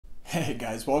Hey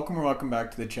guys, welcome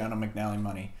back to the channel McNallie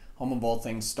Money, home of all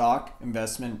things stock,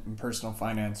 investment, and personal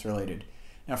finance related.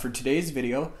 Now for today's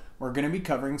video, we're going to be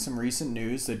covering some recent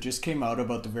news that just came out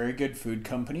about the Very Good Food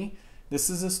Company. This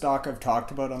is a stock I've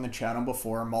talked about on the channel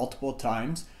before multiple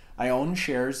times. I own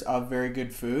shares of Very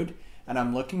Good Food, and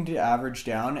I'm looking to average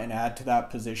down and add to that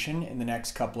position in the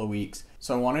next couple of weeks.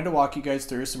 So I wanted to walk you guys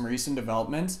through some recent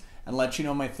developments and let you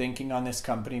know my thinking on this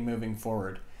company moving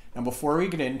forward. Now before we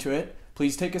get into it,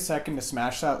 please take a second to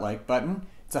smash that like button.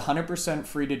 It's 100%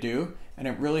 free to do, and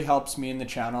it really helps me and the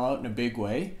channel out in a big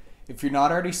way. If you're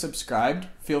not already subscribed,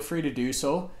 feel free to do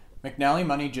so. McNallie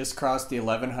Money just crossed the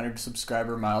 1100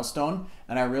 subscriber milestone,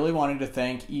 and I really wanted to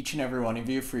thank each and every one of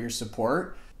you for your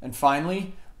support. And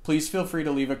finally, please feel free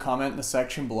to leave a comment in the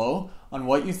section below on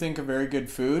what you think of Very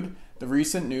Good Food, the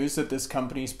recent news that this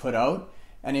company's put out,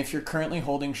 and if you're currently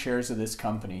holding shares of this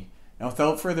company. Now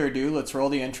without further ado, let's roll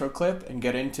the intro clip and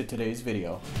get into today's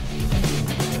video.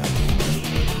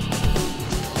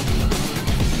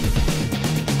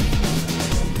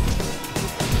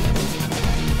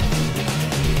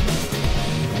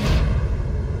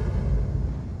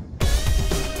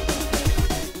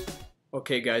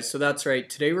 Okay guys, so that's right.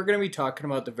 Today we're going to be talking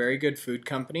about the Very Good Food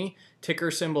Company,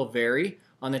 ticker symbol VERY,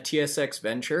 on the TSX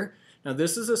Venture. Now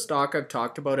this is a stock I've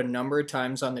talked about a number of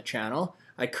times on the channel.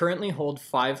 I currently hold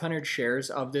 500 shares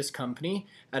of this company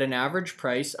at an average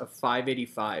price of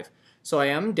 $5.85. So I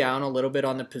am down a little bit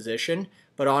on the position,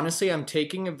 but honestly I'm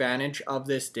taking advantage of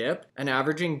this dip and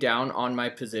averaging down on my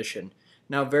position.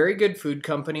 Now Very Good Food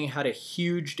Company had a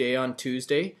huge day on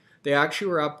Tuesday. They actually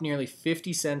were up nearly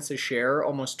 50 cents a share,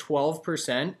 almost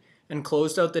 12%, and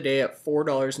closed out the day at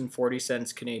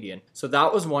 $4.40 Canadian. So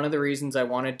that was one of the reasons I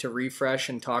wanted to refresh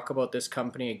and talk about this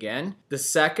company again. The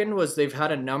second was they've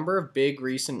had a number of big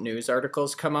recent news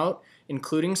articles come out,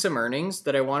 including some earnings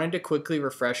that I wanted to quickly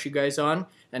refresh you guys on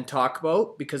and talk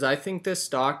about, because I think this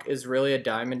stock is really a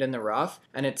diamond in the rough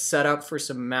and it's set up for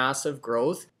some massive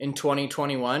growth in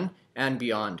 2021 and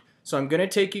beyond. So I'm going to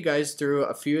take you guys through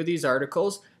a few of these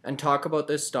articles and talk about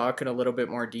this stock in a little bit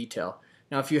more detail.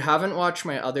 Now, if you haven't watched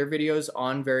my other videos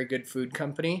on Very Good Food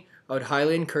Company, I would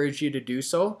highly encourage you to do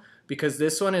so, because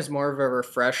this one is more of a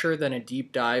refresher than a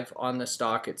deep dive on the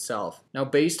stock itself. Now,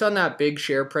 based on that big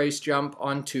share price jump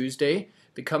on Tuesday,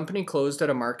 the company closed at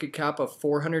a market cap of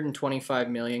 425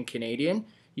 million Canadian.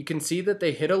 You can see that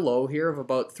they hit a low here of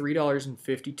about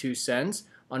 $3.52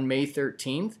 on May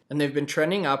 13th, and they've been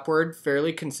trending upward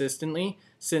fairly consistently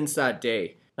since that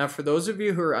day. Now, for those of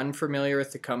you who are unfamiliar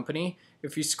with the company,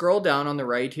 if you scroll down on the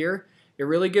right here, it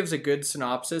really gives a good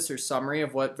synopsis or summary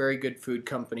of what Very Good Food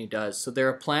Company does. So they're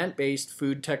a plant-based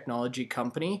food technology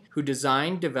company who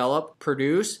design, develop,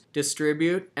 produce,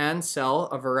 distribute, and sell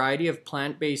a variety of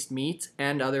plant-based meats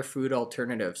and other food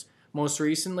alternatives. Most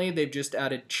recently, they've just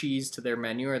added cheese to their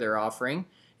menu or their offering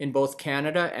in both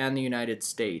Canada and the United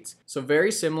States. So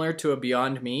very similar to a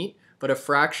Beyond Meat, but a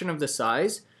fraction of the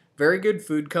size. Very Good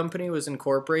Food Company was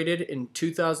incorporated in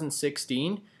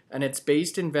 2016, and it's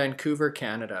based in Vancouver,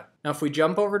 Canada. Now if we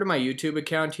jump over to my YouTube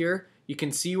account here, you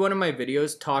can see one of my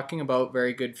videos talking about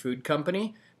Very Good Food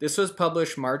Company. This was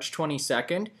published March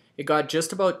 22nd. It got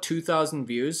just about 2,000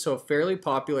 views, so a fairly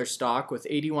popular stock with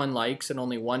 81 likes and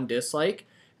only 1 dislike.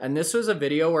 And this was a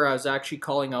video where I was actually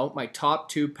calling out my top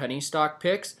 2 penny stock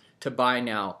picks to buy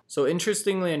now. So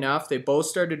interestingly enough, they both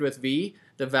started with V,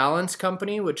 the Valence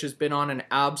Company, which has been on an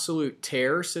absolute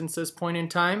tear since this point in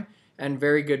time, and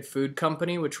Very Good Food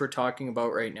Company, which we're talking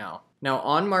about right now. Now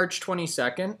on March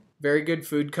 22nd, Very Good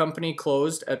Food Company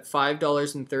closed at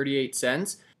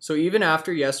 $5.38. So even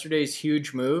after yesterday's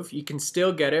huge move, you can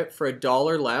still get it for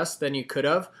 $1 less than you could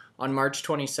have on March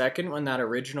 22nd when that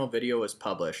original video was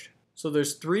published. So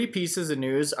there's 3 pieces of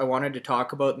news I wanted to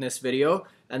talk about in this video,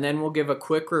 and then we'll give a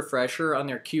quick refresher on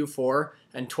their Q4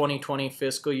 and 2020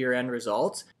 fiscal year end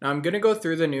results. Now I'm going to go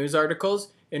through the news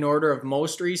articles in order of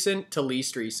most recent to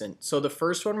least recent. So the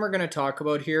first one we're going to talk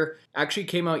about here actually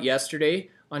came out yesterday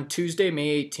on Tuesday,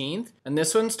 May 18th. And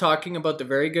this one's talking about the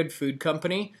Very Good Food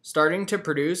Company starting to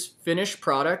produce finished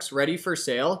products ready for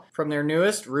sale from their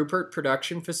newest Rupert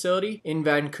production facility in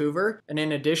Vancouver. And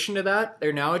in addition to that,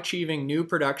 they're now achieving new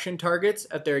production targets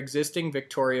at their existing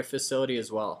Victoria facility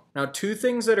as well. Now, 2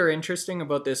 things that are interesting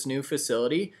about this new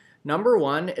facility. Number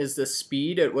one is the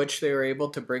speed at which they were able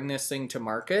to bring this thing to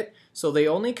market. So they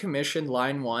only commissioned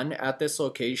line 1 at this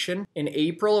location in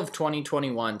April of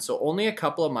 2021. So only a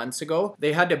couple of months ago.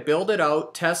 They had to build it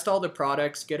out, test all the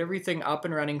products, get everything up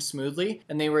and running smoothly,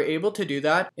 and they were able to do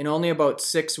that in only about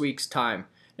 6 weeks' time.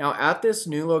 Now at this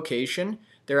new location,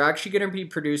 they're actually going to be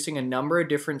producing a number of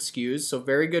different SKUs. So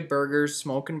Very Good Burgers,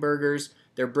 Smokin' Burgers,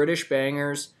 their British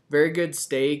Bangers, very good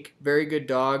steak, very good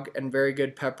dog, and very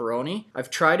good pepperoni. I've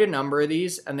tried a number of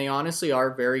these and they honestly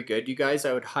are very good, you guys.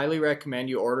 I would highly recommend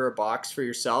you order a box for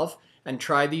yourself and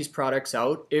try these products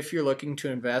out if you're looking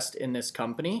to invest in this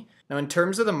company. Now, in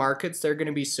terms of the markets they're going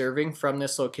to be serving from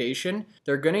this location,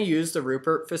 they're going to use the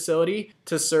Rupert facility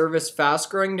to service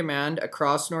fast-growing demand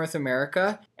across North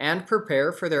America and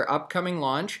prepare for their upcoming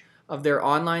launch of their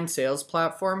online sales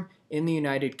platform in the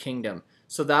United Kingdom.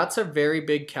 So that's a very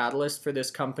big catalyst for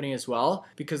this company as well,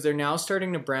 because they're now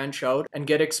starting to branch out and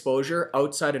get exposure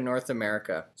outside of North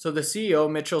America. So the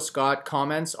CEO, Mitchell Scott,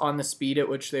 comments on the speed at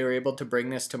which they were able to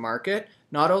bring this to market.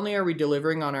 Not only are we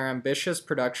delivering on our ambitious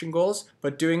production goals,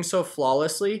 but doing so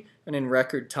flawlessly and in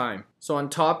record time. So on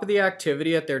top of the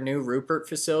activity at their new Rupert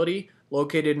facility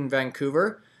located in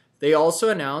Vancouver, they also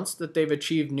announced that they've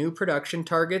achieved new production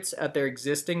targets at their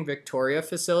existing Victoria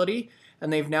facility,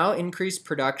 and they've now increased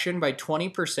production by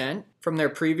 20% from their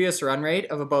previous run rate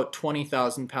of about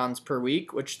 20,000 pounds per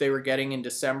week, which they were getting in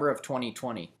December of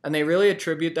 2020. And they really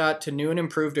attribute that to new and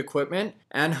improved equipment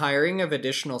and hiring of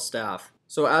additional staff.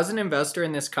 So as an investor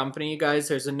in this company, you guys,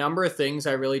 there's a number of things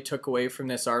I really took away from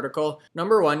this article.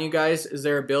 Number one, you guys, is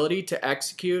their ability to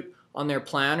execute on their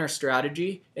plan or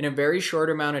strategy in a very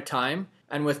short amount of time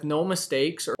and with no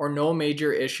mistakes or no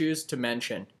major issues to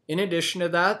mention. In addition to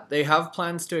that, they have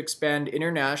plans to expand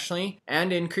internationally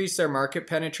and increase their market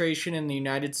penetration in the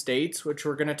United States, which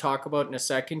we're going to talk about in a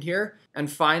second here. And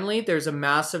finally, there's a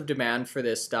massive demand for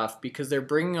this stuff because they're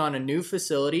bringing on a new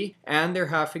facility and they're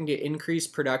having to increase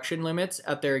production limits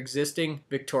at their existing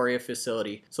Victoria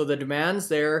facility. So the demand's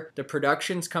there, the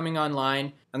production's coming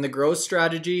online, and the growth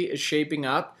strategy is shaping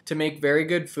up to make Very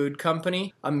Good Food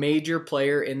Company a major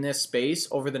player in this space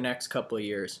over the next couple of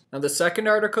years. Now, the second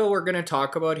article we're going to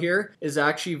talk about here is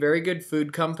actually Very Good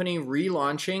Food Company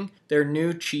relaunching their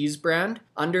new cheese brand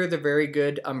under the Very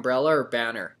Good umbrella or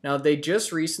banner. Now, they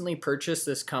just recently purchased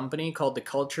this company called The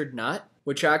Cultured Nut,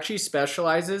 which actually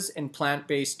specializes in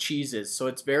plant-based cheeses. So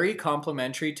it's very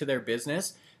complementary to their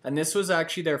business, and this was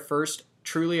actually their first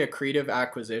truly accretive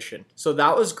acquisition. So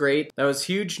that was great. That was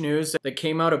huge news that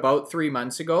came out about 3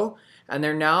 months ago, and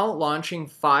they're now launching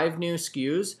 5 new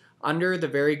SKUs under the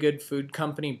Very Good Food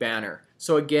Company banner.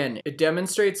 So again, it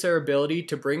demonstrates their ability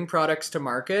to bring products to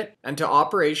market and to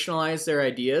operationalize their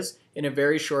ideas in a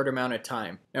very short amount of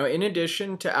time. Now, in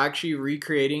addition to actually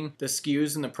recreating the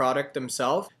SKUs and the product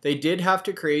themselves, they did have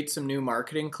to create some new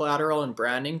marketing collateral and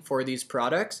branding for these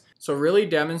products. So it really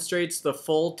demonstrates the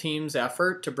full team's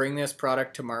effort to bring this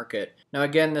product to market. Now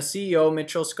again, the CEO,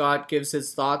 Mitchell Scott, gives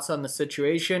his thoughts on the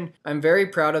situation. I'm very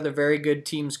proud of the Very Good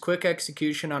team's quick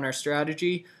execution on our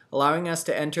strategy, allowing us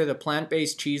to enter the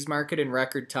plant-based cheese market in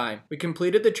record time. We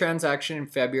completed the transaction in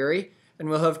February, and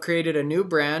we'll have created a new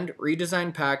brand,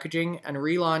 redesigned packaging, and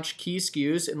relaunched key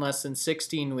SKUs in less than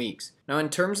 16 weeks. Now, in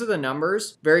terms of the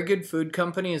numbers, Very Good Food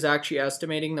Company is actually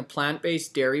estimating the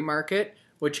plant-based dairy market,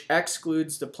 which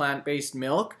excludes the plant-based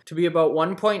milk, to be about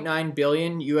 $1.9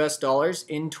 billion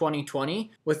in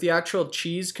 2020, with the actual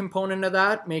cheese component of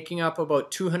that making up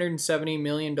about $270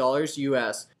 million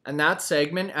US. And that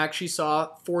segment actually saw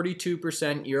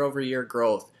 42% year-over-year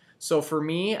growth. So for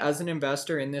me, as an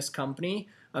investor in this company,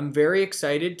 I'm very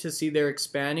excited to see they're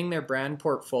expanding their brand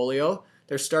portfolio.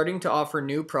 They're starting to offer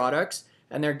new products,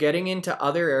 and they're getting into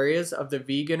other areas of the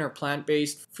vegan or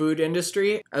plant-based food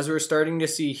industry as we're starting to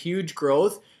see huge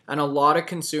growth and a lot of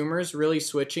consumers really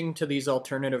switching to these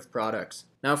alternative products.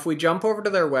 Now, if we jump over to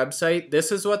their website,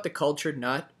 this is what the Cultured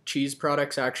Nut cheese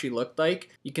products actually look like.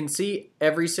 You can see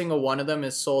every single one of them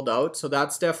is sold out, so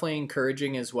that's definitely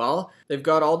encouraging as well. They've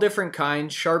got all different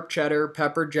kinds: sharp cheddar,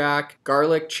 pepper jack,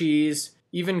 garlic cheese,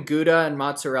 even Gouda and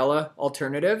mozzarella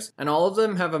alternatives, and all of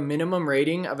them have a minimum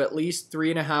rating of at least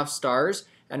 3.5 stars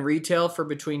and retail for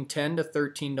between $10 to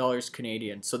 $13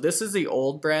 Canadian. So this is the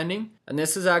old branding, and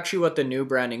this is actually what the new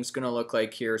branding is going to look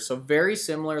like here. So very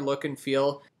similar look and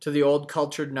feel to the old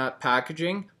Cultured Nut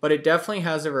packaging, but it definitely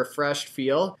has a refreshed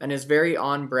feel and is very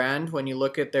on brand when you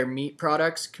look at their meat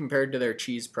products compared to their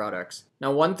cheese products.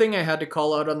 Now, one thing I had to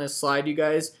call out on this slide, you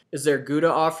guys, is their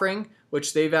Gouda offering,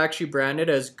 which they've actually branded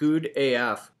as Good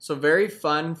AF. So very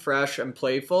fun, fresh, and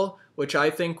playful, which I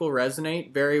think will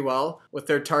resonate very well with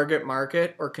their target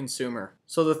market or consumer.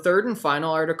 So the third and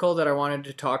final article that I wanted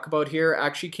to talk about here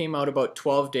actually came out about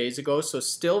 12 days ago, so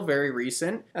still very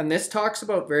recent. And this talks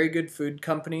about Very Good Food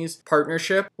Company's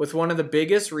partnership with one of the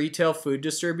biggest retail food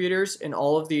distributors in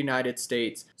all of the United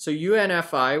States. So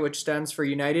UNFI, which stands for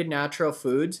United Natural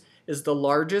Foods, is the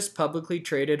largest publicly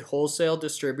traded wholesale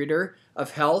distributor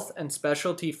of health and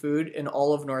specialty food in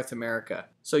all of North America.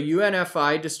 So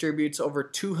UNFI distributes over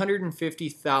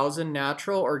 250,000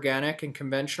 natural, organic, and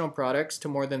conventional products to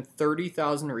more than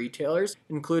 30,000 retailers,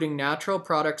 including natural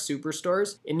product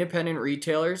superstores, independent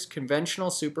retailers,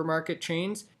 conventional supermarket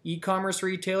chains, e-commerce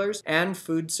retailers, and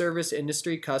food service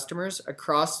industry customers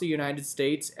across the United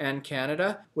States and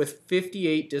Canada, with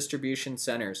 58 distribution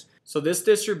centers. So this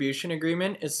distribution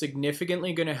agreement is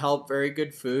significantly going to help Very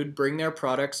Good Food bring their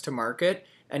products to market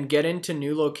and get into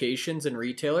new locations and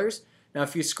retailers. Now,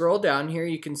 if you scroll down here,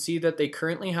 you can see that they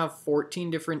currently have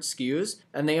 14 different SKUs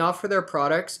and they offer their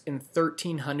products in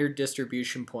 1,300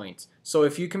 distribution points. So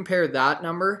if you compare that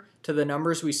number to the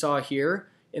numbers we saw here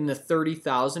in the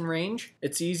 30,000 range,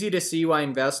 it's easy to see why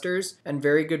investors and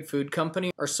Very Good Food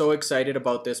Company are so excited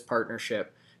about this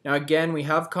partnership. Now, again, we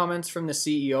have comments from the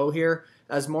CEO here.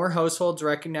 As more households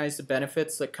recognize the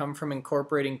benefits that come from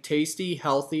incorporating tasty,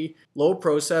 healthy,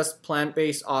 low-processed,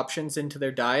 plant-based options into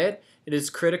their diet, it is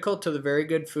critical to the Very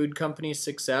Good Food Company's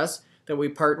success that we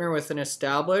partner with an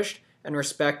established and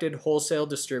respected wholesale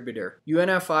distributor.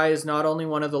 UNFI is not only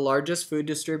one of the largest food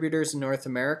distributors in North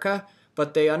America,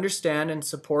 but they understand and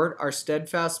support our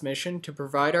steadfast mission to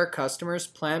provide our customers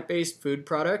plant-based food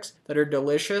products that are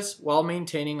delicious while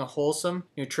maintaining a wholesome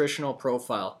nutritional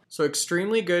profile. So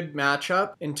extremely good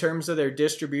matchup in terms of their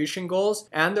distribution goals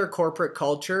and their corporate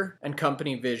culture and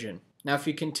company vision. Now, if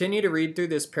you continue to read through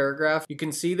this paragraph, you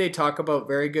can see they talk about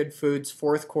Very Good Food's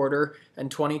fourth quarter and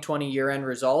 2020 year-end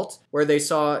results, where they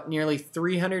saw nearly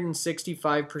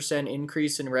 365%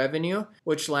 increase in revenue,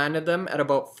 which landed them at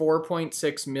about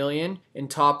 $4.6 million in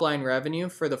top-line revenue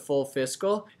for the full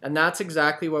fiscal, and that's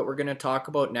exactly what we're going to talk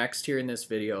about next here in this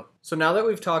video. So now that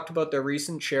we've talked about the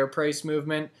recent share price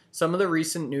movement, some of the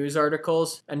recent news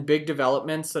articles, and big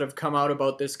developments that have come out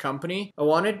about this company, I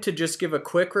wanted to just give a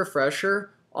quick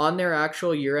refresher on their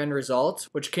actual year-end results,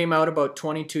 which came out about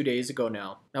 22 days ago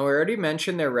now. Now, I already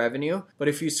mentioned their revenue, but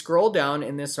if you scroll down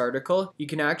in this article, you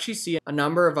can actually see a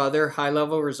number of other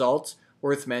high-level results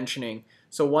worth mentioning.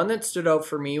 So one that stood out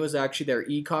for me was actually their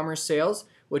e-commerce sales,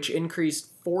 which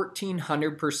increased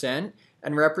 1,400%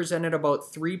 and represented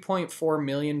about $3.4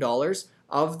 million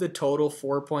of the total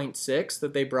 4.6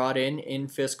 that they brought in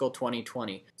fiscal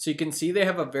 2020. So you can see they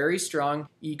have a very strong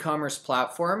e-commerce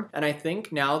platform, and I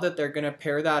think now that they're going to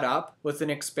pair that up with an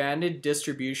expanded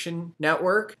distribution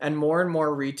network and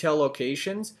more retail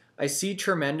locations, I see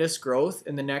tremendous growth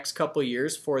in the next couple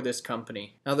years for this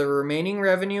company. Now, the remaining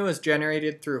revenue is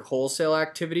generated through wholesale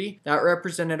activity. That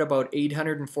represented about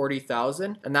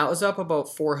 $840,000, and that was up about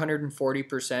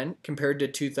 440% compared to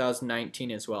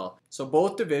 2019 as well. So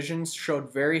both divisions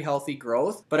showed very healthy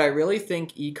growth, but I really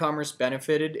think e-commerce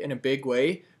benefited in a big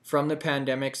way from the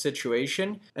pandemic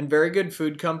situation, and Very Good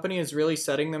Food Company is really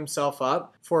setting themselves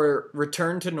up for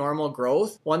return to normal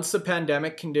growth once the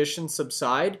pandemic conditions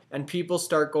subside and people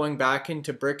start going back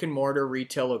into brick and mortar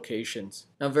retail locations.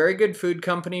 Now, Very Good Food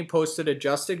Company posted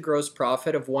adjusted gross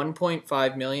profit of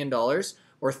 $1.5 million,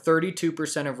 or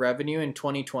 32% of revenue in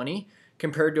 2020,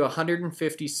 compared to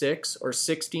 156 or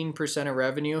 16% of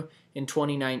revenue in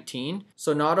 2019.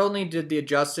 So not only did the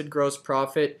adjusted gross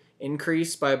profit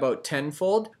increase by about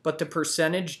tenfold, but the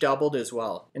percentage doubled as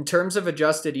well. In terms of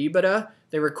adjusted EBITDA,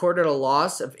 they recorded a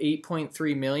loss of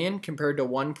 $8.3 million compared to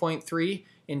 $1.3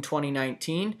 in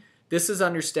 2019. This is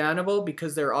understandable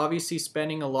because they're obviously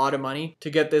spending a lot of money to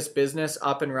get this business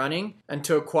up and running and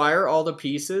to acquire all the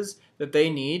pieces that they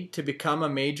need to become a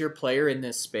major player in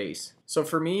this space. So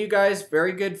for me, you guys,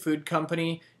 Very Good Food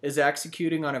Company is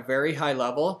executing on a very high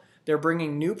level. They're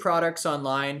bringing new products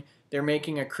online. They're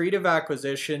making accretive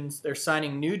acquisitions. They're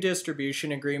signing new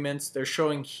distribution agreements. They're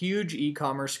showing huge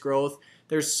e-commerce growth.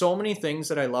 There's so many things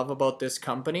that I love about this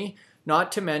company,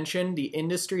 not to mention the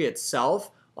industry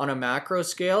itself on a macro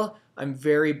scale. I'm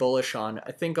very bullish on.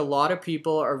 I think a lot of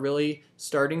people are really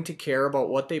starting to care about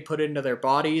what they put into their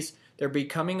bodies. They're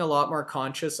becoming a lot more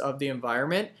conscious of the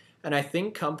environment. And I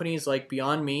think companies like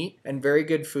Beyond Meat and Very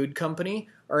Good Food Company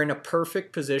are in a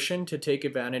perfect position to take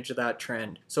advantage of that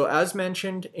trend. So as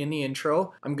mentioned in the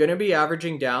intro, I'm going to be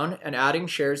averaging down and adding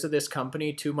shares of this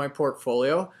company to my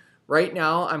portfolio. Right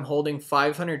now, I'm holding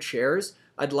 500 shares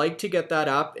I'd like to get that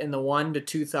up in the 1 to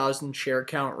 2,000 share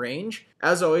count range.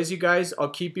 As always, you guys, I'll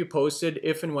keep you posted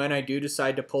if and when I do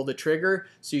decide to pull the trigger,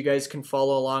 so you guys can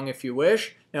follow along if you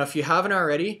wish. Now, if you haven't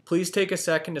already, please take a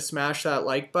second to smash that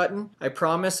like button. I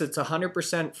promise it's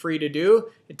 100% free to do.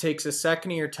 It takes a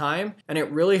second of your time, and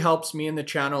it really helps me and the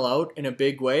channel out in a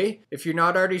big way. If you're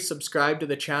not already subscribed to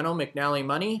the channel McNallie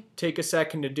Money, take a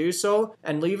second to do so,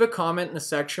 and leave a comment in the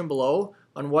section below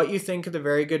on what you think of the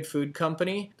Very Good Food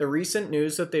Company, the recent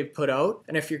news that they've put out,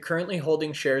 and if you're currently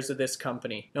holding shares of this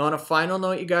company. Now, on a final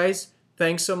note, you guys,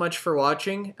 thanks so much for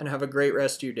watching, and have a great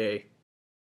rest of your day.